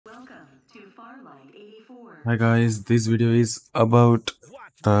Hi guys, this video is about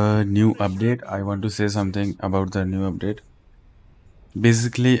the new update. I want to say something about the new update.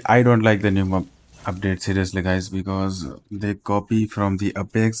 Basically, I don't like the new update seriously guys, because they copy from the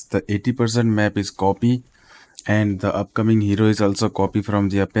Apex. The 80% map is copy, and the upcoming hero is also copy from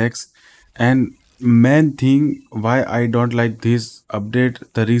the Apex. And main thing why I don't like this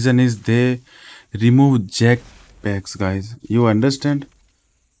update, the reason is they remove jetpacks guys. You understand?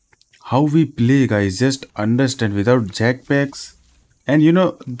 How we play guys, just understand, without jackpacks. And you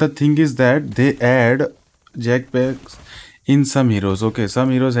know the thing is that they add jackpacks in some heroes. Okay, some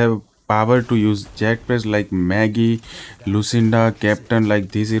heroes have power to use jackpacks like Maggie, Lucinda, Captain,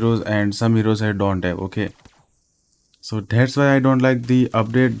 like these heroes, and some heroes I don't have. Okay, so that's why I don't like the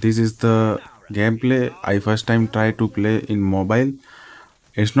update. This is the gameplay I first time try to play in mobile.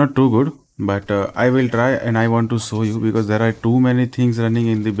 It's not too good, but I will try, and I want to show you, because there are too many things running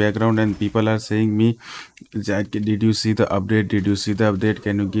in the background and people are saying me, Jack, did you see the update, did you see the update,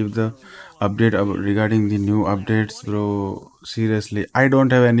 can you give the update regarding the new updates? Bro, seriously, I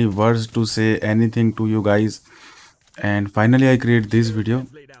don't have any words to say anything to you guys. And finally I create this video,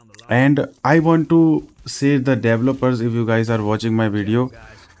 and I want to say the developers, if you guys are watching my video,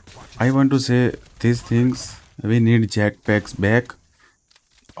 I want to say these things. We need jetpacks back.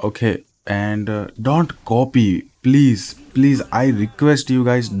 Okay, and don't copy, please, I request you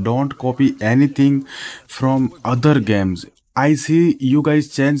guys, don't copy anything from other games. I see you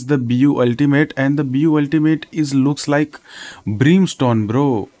guys change the BU ultimate, and the BU ultimate is looks like Brimstone,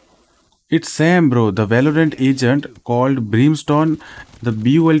 bro. It's same, bro. The Valorant agent called Brimstone, the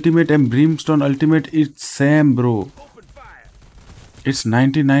BU ultimate and Brimstone ultimate, it's same, bro. It's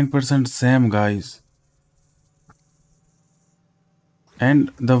 99% same, guys.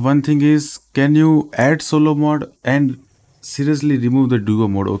 And the one thing is, can you add solo mode and seriously remove the duo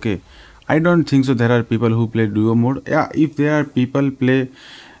mode? Okay, I don't think so there are people who play duo mode. Yeah, if there are people play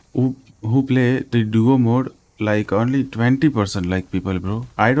who play the duo mode, like only 20% like people, bro.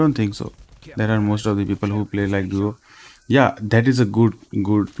 I don't think so. There are most of the people who play like duo. Yeah, that is a good.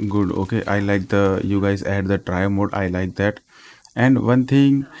 Okay, I like the you guys add the try mode. I like that. And one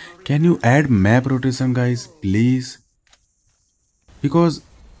thing, can you add map rotation, guys, please? Because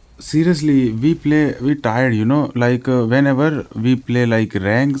seriously, we tired, you know, like whenever we play like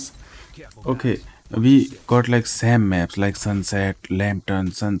ranks. Okay, we got like same maps like sunset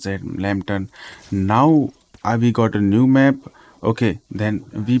lambton. Now we got a new map. Okay, then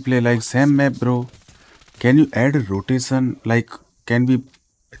we play like same map, bro. Can you add a rotation? Like, can we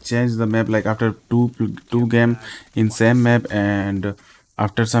change the map like after two game in same map, and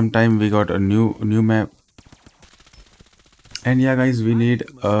after some time we got a new map? And yeah guys, we need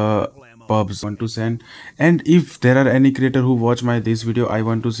pubs want to send. And if there are any creator who watch my this video, I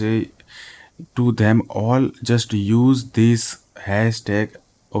want to say to them all, just use this hashtag.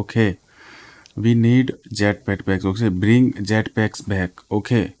 Okay, we need jetpack packs. Okay, bring jetpacks back.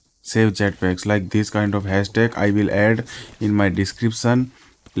 Okay, save jetpacks, like this kind of hashtag I will add in my description.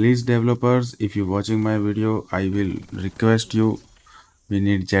 Please developers, if you watching my video, I will request you, we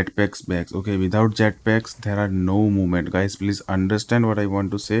need jetpacks back. Okay, without jetpacks there are no movement, guys. Please understand what I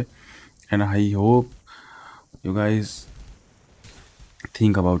want to say, and I hope you guys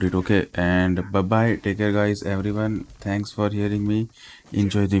think about it. Okay, and bye bye, take care guys, everyone. Thanks for hearing me.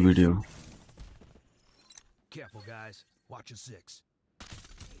 Enjoy the video. Careful, guys. Watch your six.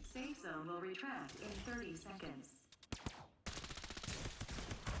 Safe zone will retract in 30 seconds.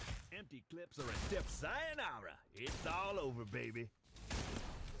 Empty clips are a stiff sayonara. It's all over, baby.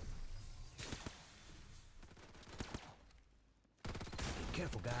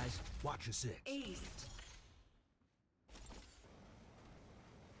 Careful, guys. Watch your six. Ace.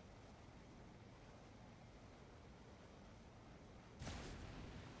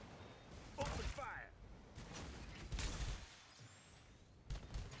 Open fire.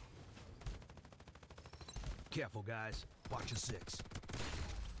 Careful, guys. Watch your six.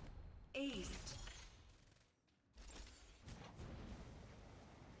 Ace.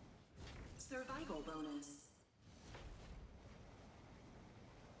 Survival bonus.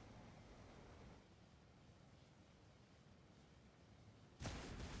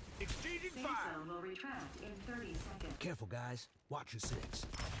 Exchanging Safe fire. zone will retract in 30 seconds. Careful, guys. Watch your six.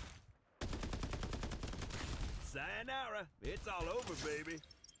 Sayonara. It's all over, baby.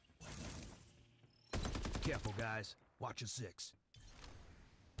 Careful, guys. Watch your six.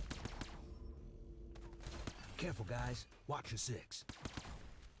 Careful, guys. Watch your six.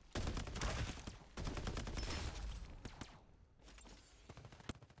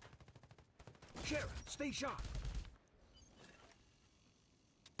 Sheriff, stay sharp.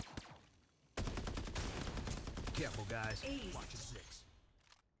 Careful, guys. Ace. Watch your six.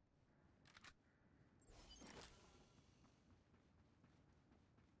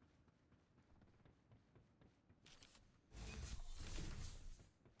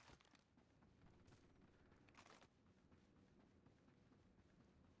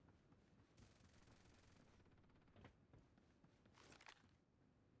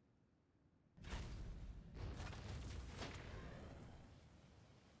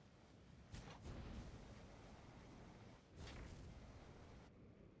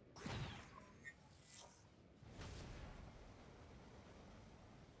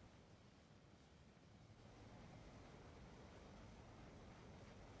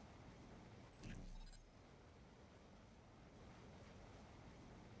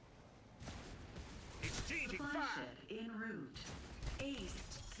 Exchanging Supply fire. ship en route. Ace.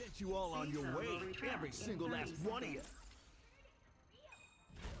 Sent you all on your Safe zone will way. retract Every in single 30 last one of you. seconds.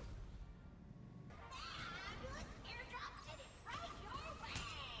 Airdrop headed right your way!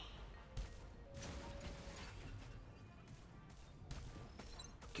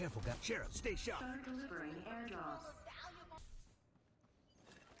 Careful, guys. Sheriff, stay sharp. Start delivering airdrops. Valuable.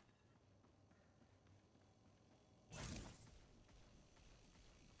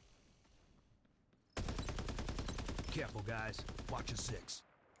 Careful, guys. Watch your six.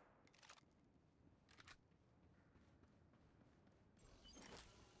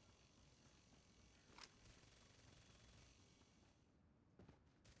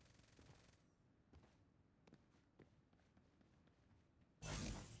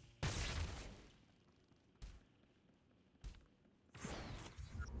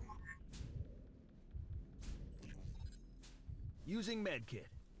 Using medkit.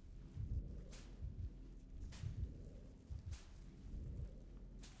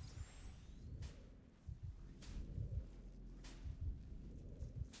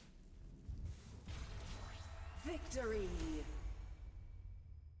 Victory!